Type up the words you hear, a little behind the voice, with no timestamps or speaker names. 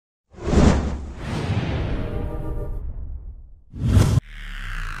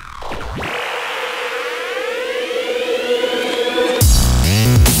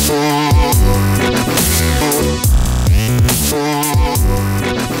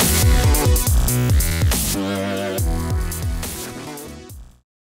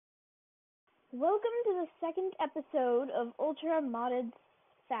second episode of Ultra Modded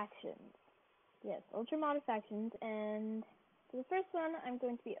Factions. Yes, Ultra Modded Factions, and for the first one,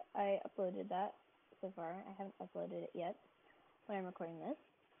 I uploaded that so far. I haven't uploaded it yet when I'm recording this.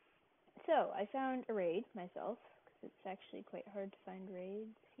 So, I found a raid myself, because it's actually quite hard to find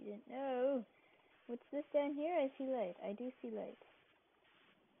raids, if you didn't know. What's this down here? I see light. I do see light.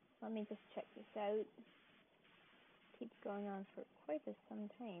 Let me just check this out. Keeps going on for quite some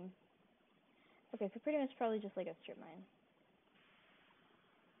time. Okay, so pretty much probably just like a strip mine.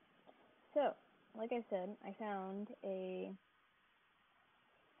 So, like I said, I found a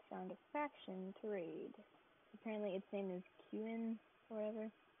faction to raid. Apparently its name is UN or whatever.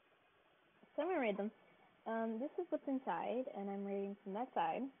 So I'm gonna raid them. This is what's inside, and I'm raiding from that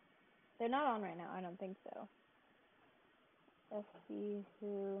side. They're not on right now, I don't think so. SC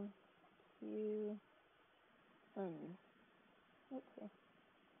who Q let's see.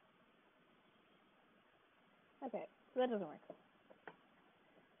 Okay, so that doesn't work.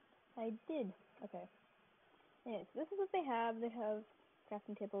 I did. Okay. Anyways, this is what they have. They have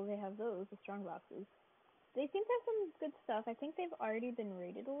crafting tables. They have those, the strong boxes. They seem to have some good stuff. I think they've already been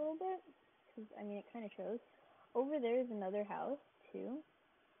raided a little bit, because, I mean, it kind of shows. Over there is another house, too.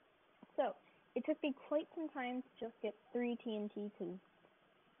 So, it took me quite some time to just get 3 TNT, because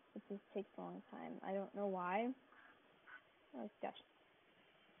it just takes a long time. I don't know why. Oh, gosh.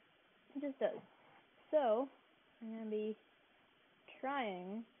 It just does. So, I'm going to be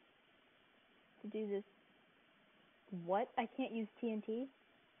trying to do this. What? I can't use TNT?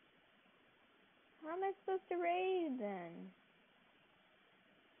 How am I supposed to raid, then?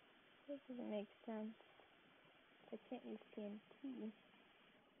 This doesn't make sense. I can't use TNT.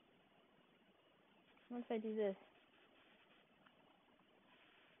 What if I do this?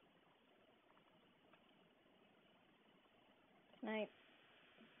 Night.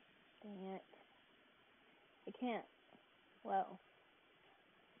 Dang it. I can't. Well.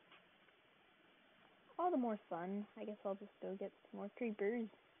 All the more fun. I guess I'll just go get some more creepers.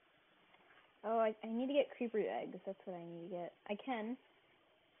 Oh, I need to get creeper eggs. That's what I need to get. I can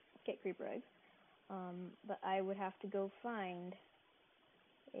get creeper eggs. But I would have to go find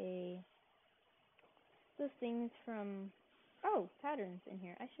those things from, patterns in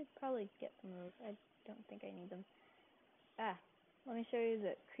here. I should probably get some of those. I don't think I need them. Let me show you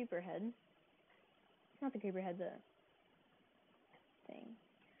the creeper head. Not the creeper head, the thing.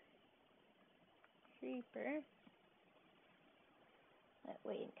 Creeper. That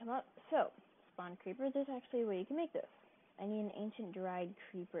way come up. So, spawn creeper. There's actually a way you can make this. I need an ancient dried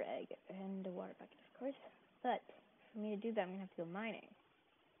creeper egg and a water bucket, of course. But for me to do that, I'm gonna have to go mining.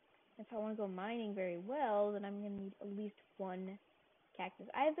 If I want to go mining very well, then I'm gonna need at least one cactus.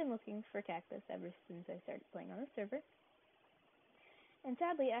 I've been looking for cactus ever since I started playing on the server. And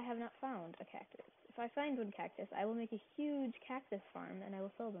sadly, I have not found a cactus. If I find one cactus, I will make a huge cactus farm, and I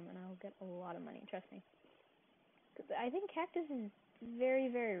will sell them, and I will get a lot of money, trust me. Because I think cactus is very,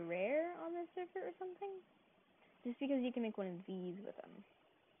 very rare on this server or something. Just because you can make one of these with them.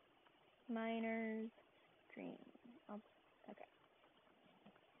 Miners, green. Okay.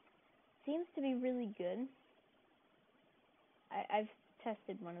 Seems to be really good. I've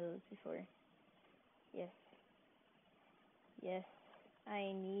tested one of those before. Yes. Yes.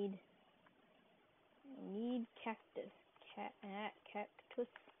 I need cactus. Cactus.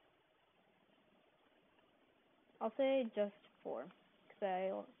 I'll say just 4, because I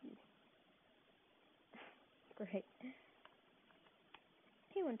don't use. Great.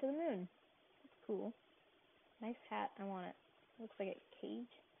 He went to the moon. That's cool. Nice hat. I want it. Looks like a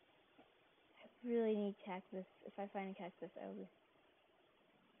cage. I really need cactus. If I find a cactus, I will.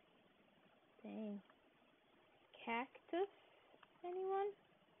 Dang. Cactus? Anyone?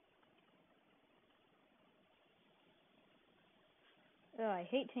 Oh, I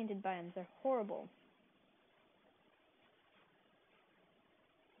hate tainted biomes. They're horrible.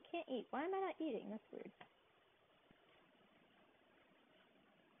 I can't eat. Why am I not eating? That's weird.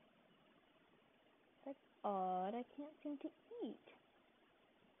 That's odd. I can't seem to eat.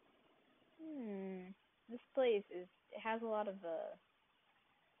 This place has a lot of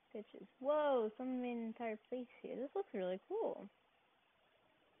pitches. Whoa, someone made an entire place here. This looks really cool.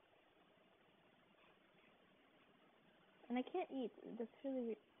 And I can't eat. That's really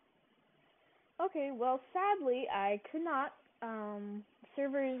weird. Okay, well, sadly, I could not.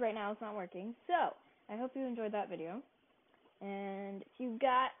 Servers right now is not working. So, I hope you enjoyed that video. And if you've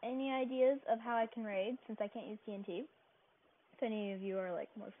got any ideas of how I can raid, since I can't use TNT, if any of you are like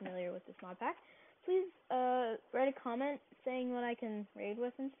more familiar with this mod pack, please write a comment saying what I can raid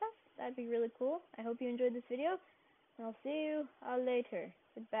with and stuff. That'd be really cool. I hope you enjoyed this video, and I'll see you all later.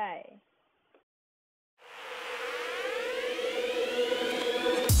 Goodbye.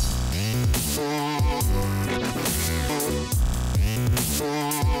 Bye.